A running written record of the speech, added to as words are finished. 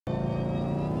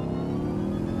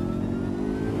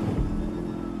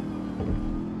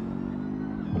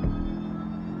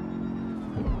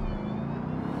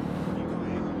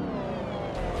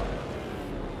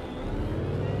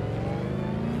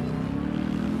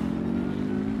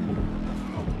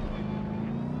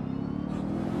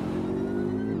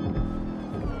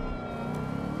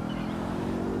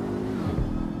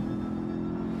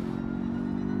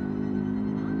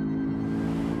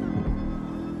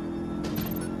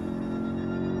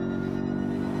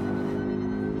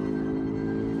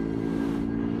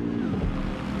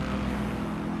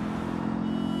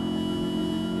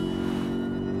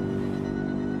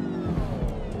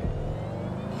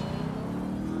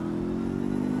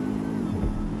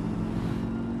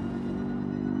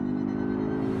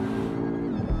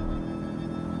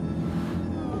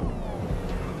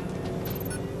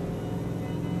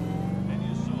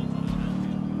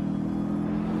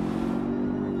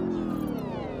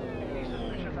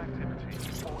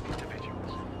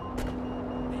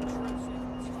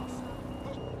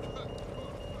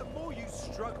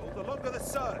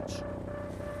lauch.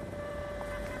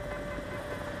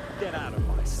 Get out of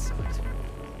my sight.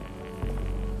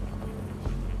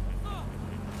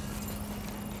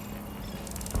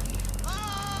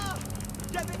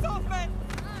 Get this off, man!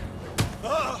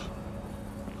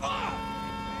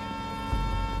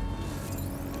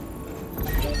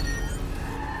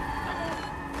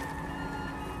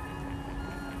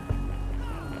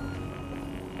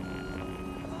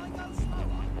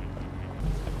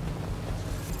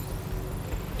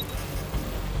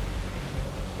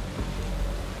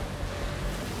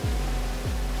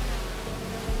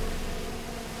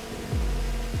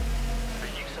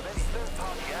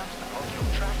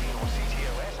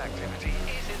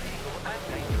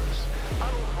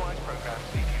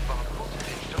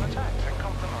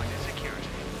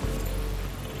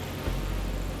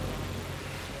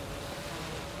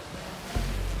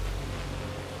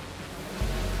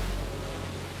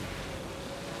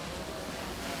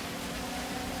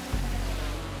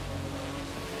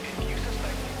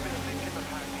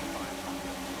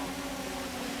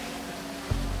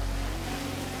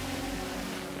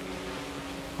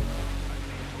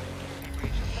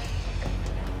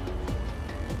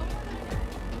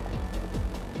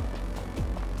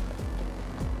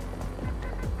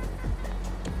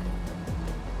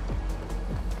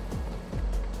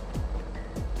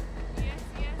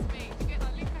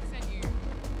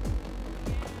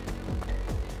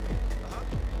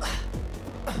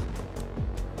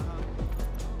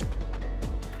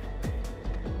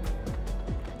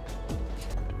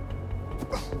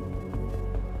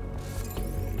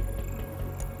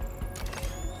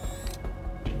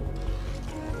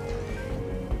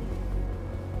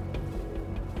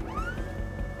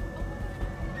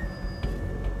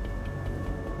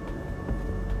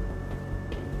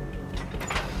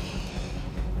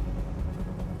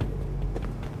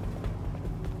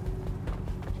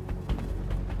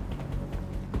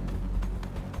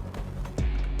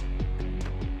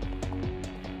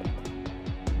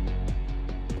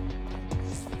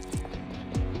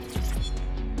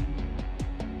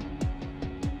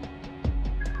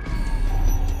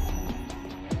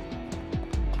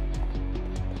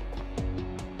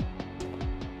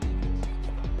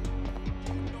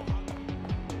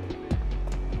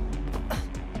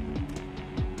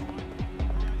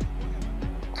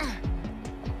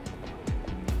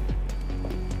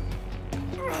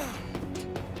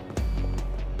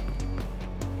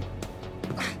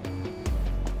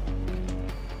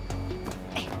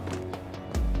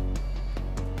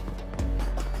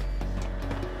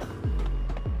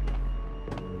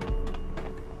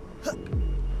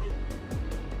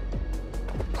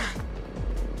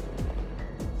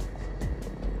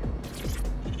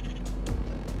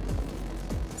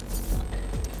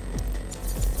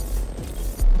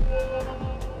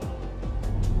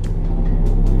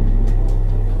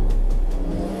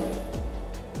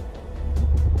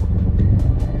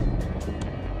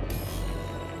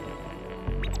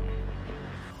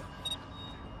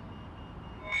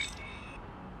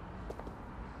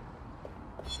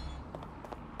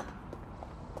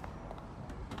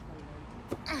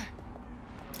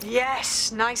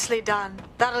 Yes, nicely done.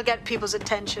 That'll get people's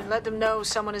attention. Let them know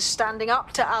someone is standing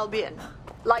up to Albion.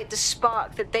 Light the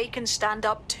spark that they can stand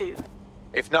up to.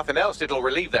 If nothing else, it'll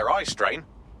relieve their eye strain.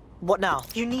 What now?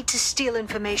 You need to steal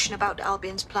information about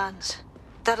Albion's plans.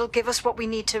 That'll give us what we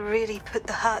need to really put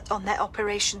the hurt on their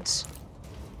operations.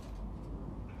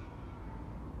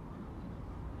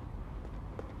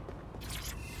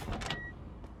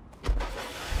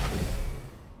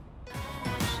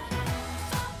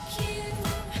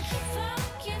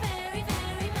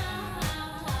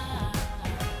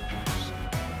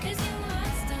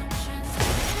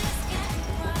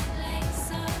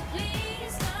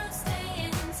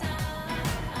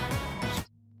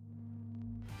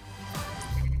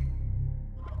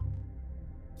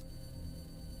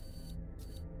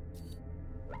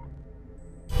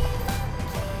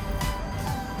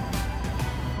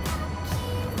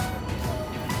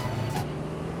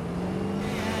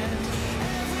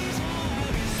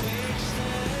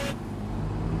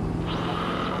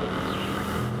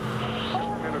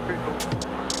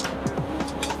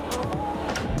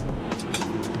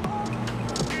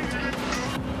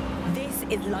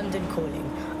 Is London Calling.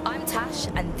 I'm Tash,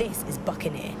 and this is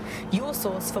Buccaneer, your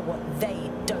source for what they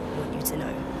don't want you to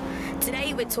know.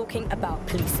 Today we're talking about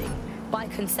policing, by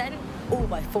consent or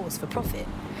by force for profit.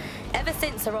 Ever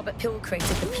since Sir Robert Peel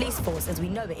created the police force as we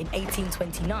know it in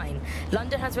 1829,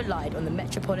 London has relied on the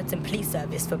Metropolitan Police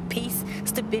Service for peace,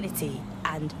 stability,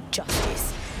 and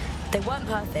justice. They weren't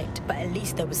perfect, but at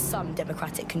least there was some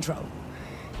democratic control.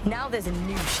 Now there's a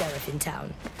new sheriff in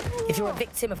town. If you're a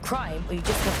victim of crime or you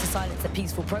just want to silence a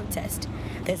peaceful protest,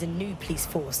 there's a new police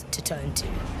force to turn to.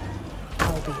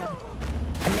 Albion.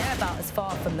 And they're about as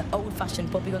far from the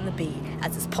old-fashioned Bobby on the Bee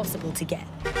as it's possible to get.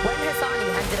 When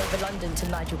Hassani handed over London to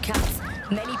Nigel Katz,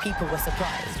 many people were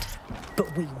surprised.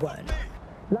 But we weren't.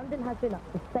 London has been up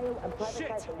for sale and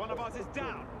privatization. Shit! One of us is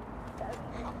down!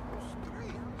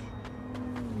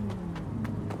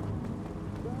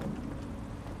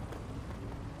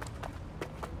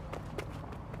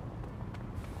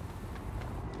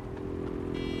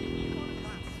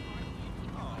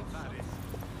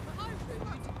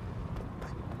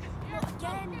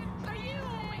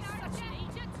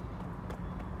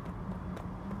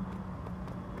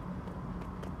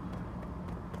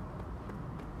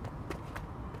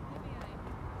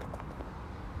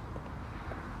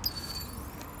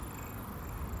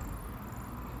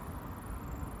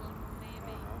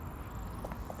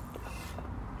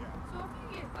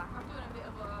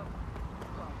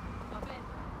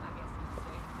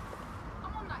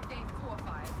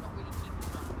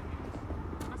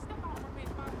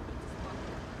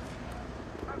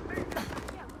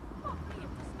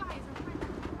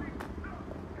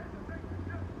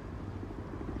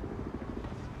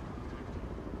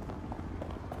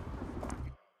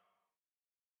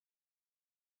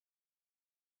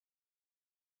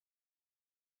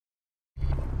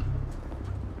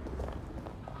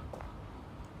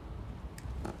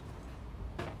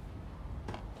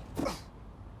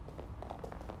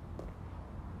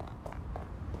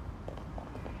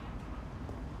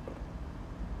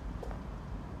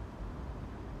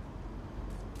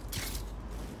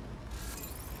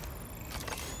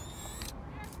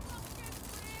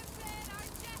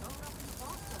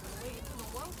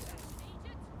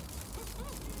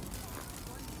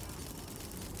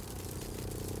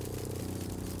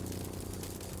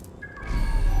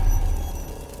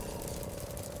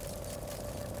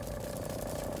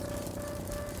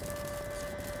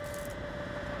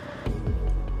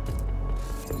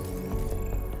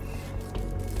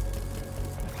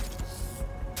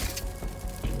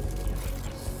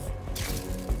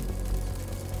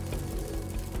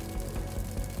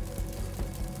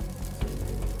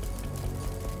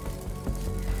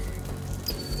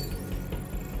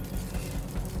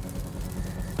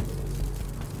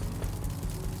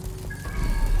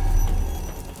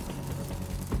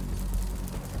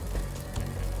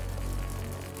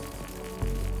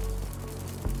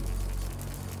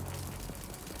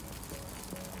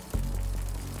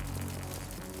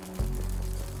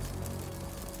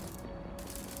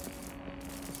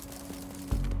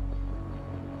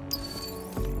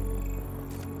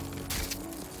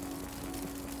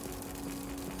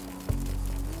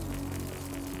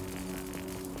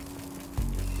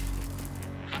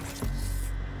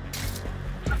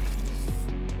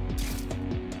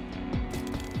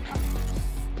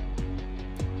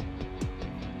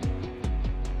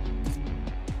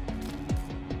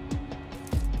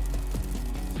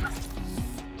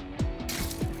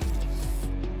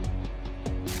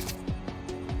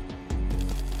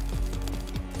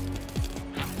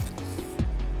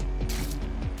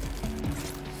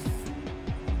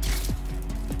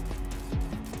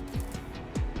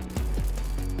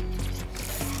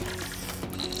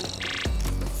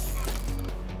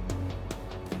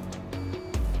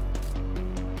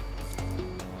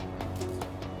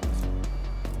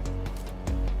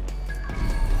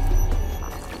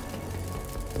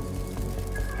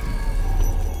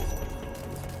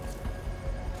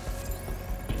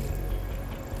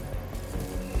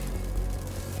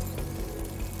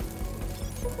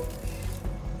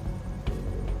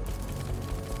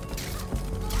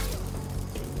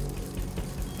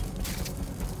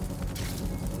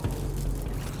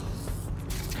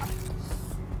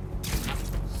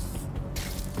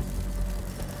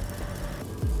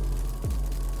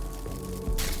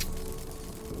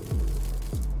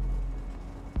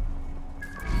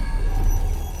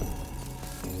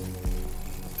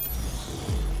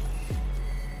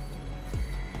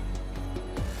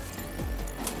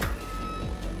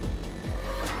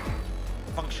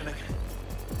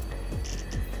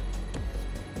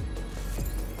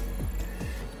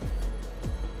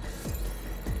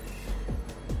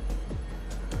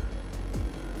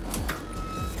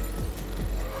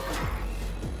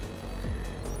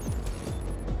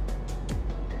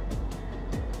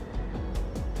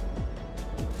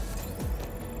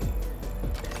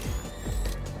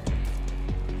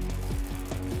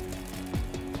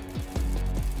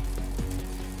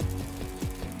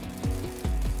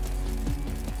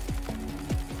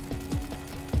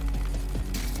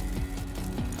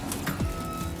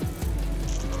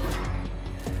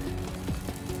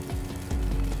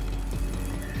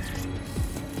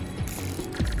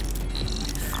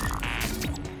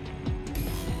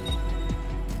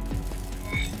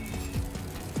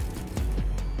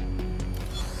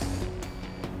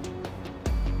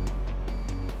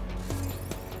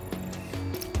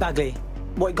 Bagley,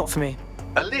 what you got for me?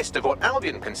 A list of what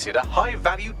Albion consider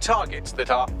high-value targets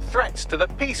that are threats to the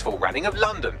peaceful running of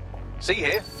London. See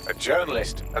here, a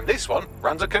journalist, and this one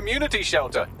runs a community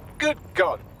shelter. Good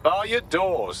God, bar your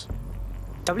doors.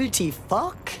 WT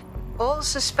fuck? All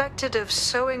suspected of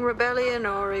sowing rebellion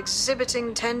or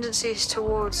exhibiting tendencies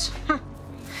towards...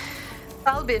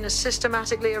 Albion is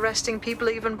systematically arresting people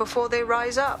even before they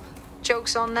rise up.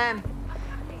 Joke's on them.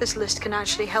 This list can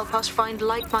actually help us find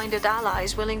like-minded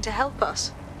allies willing to help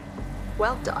us.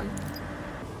 Well done.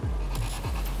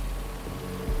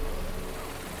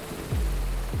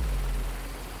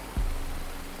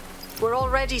 We're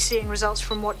already seeing results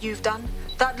from what you've done.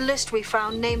 That list we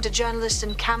found named a journalist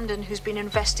in Camden who's been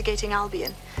investigating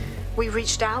Albion. We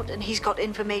reached out and he's got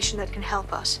information that can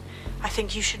help us. I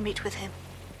think you should meet with him.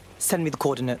 Send me the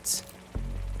coordinates.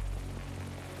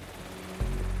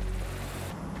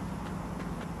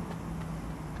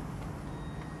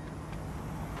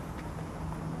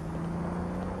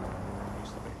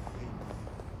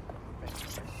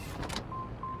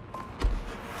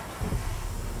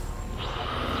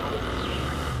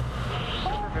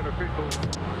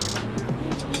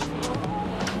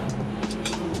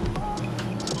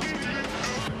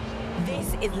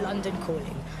 This is London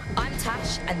Calling. I'm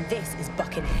Tash, and this is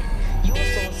Buccaneer, your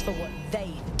source for what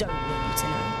they don't want you to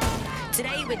know.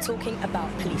 Today we're talking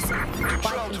about policing,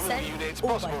 by consent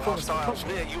or by force of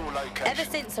profit. Ever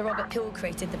since Sir Robert Peel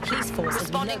created the police force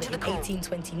as we know it in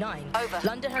 1829,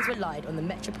 London has relied on the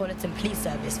Metropolitan Police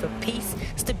Service for peace,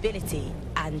 stability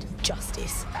and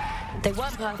justice. They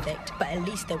weren't perfect, but at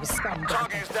least there was some...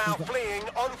 Target is now fleeing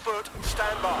on foot.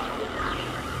 Stand by.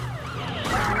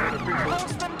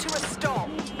 Force them to a stop.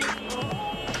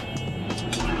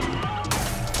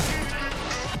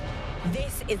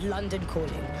 This is London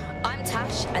Calling. I'm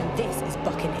Tash, and this is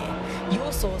Buccaneer,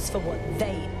 your source for what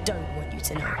they don't want you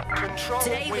to know. Control,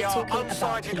 Today we're talking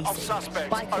about of policing, suspects.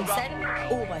 by consent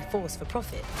or by force for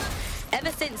profit.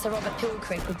 Ever since Sir Robert Peel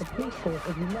created the police force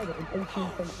as we know it in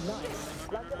 1829,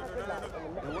 London has relied on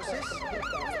the What's this?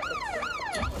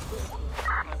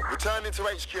 Returning to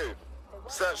HQ.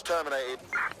 Search terminated.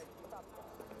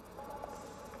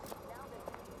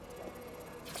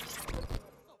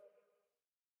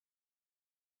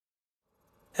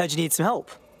 Heard you need some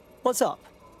help. What's up?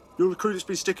 You're the crew that's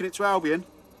been sticking it to Albion.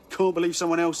 Can't believe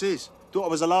someone else is. Thought I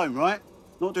was alone, right?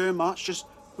 Not doing much, just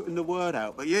putting the word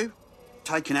out. But you?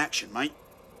 Taking action, mate.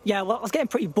 Yeah, well, I was getting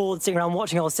pretty bored sitting around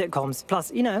watching old sitcoms.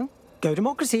 Plus, you know, go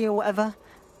democracy or whatever.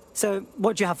 So,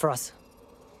 what do you have for us?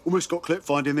 Almost got clip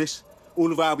finding this. All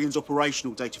of Albion's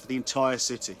operational data for the entire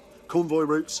city. Convoy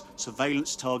routes,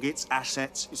 surveillance targets,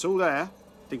 assets. It's all there.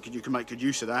 Thinking you can make good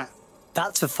use of that.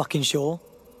 That's for fucking sure.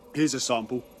 Here's a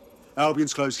sample.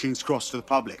 Albion's closed King's Cross to the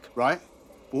public, right?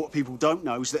 But what people don't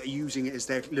know is that they're using it as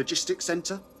their logistics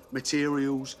centre.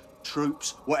 Materials,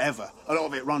 troops, whatever. A lot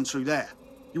of it runs through there.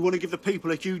 You want to give the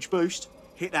people a huge boost?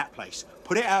 Hit that place.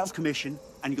 Put it out of commission,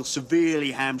 and you'll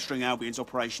severely hamstring Albion's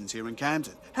operations here in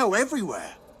Camden. Hell,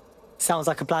 everywhere. Sounds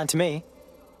like a plan to me.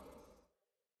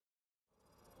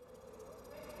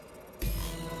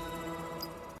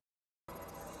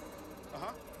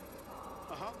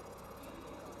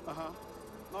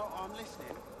 No, I'm listening.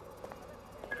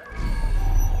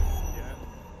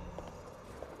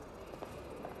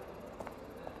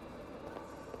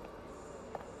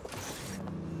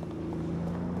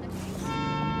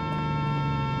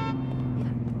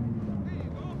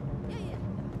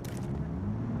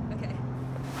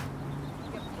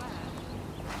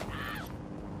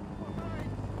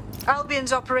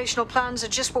 Albion's operational plans are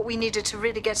just what we needed to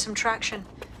really get some traction.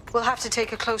 We'll have to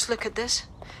take a close look at this.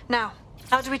 Now,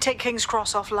 how do we take King's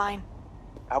Cross offline?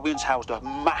 Albion's housed a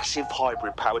massive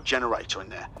hybrid-powered generator in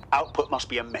there. Output must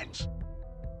be immense.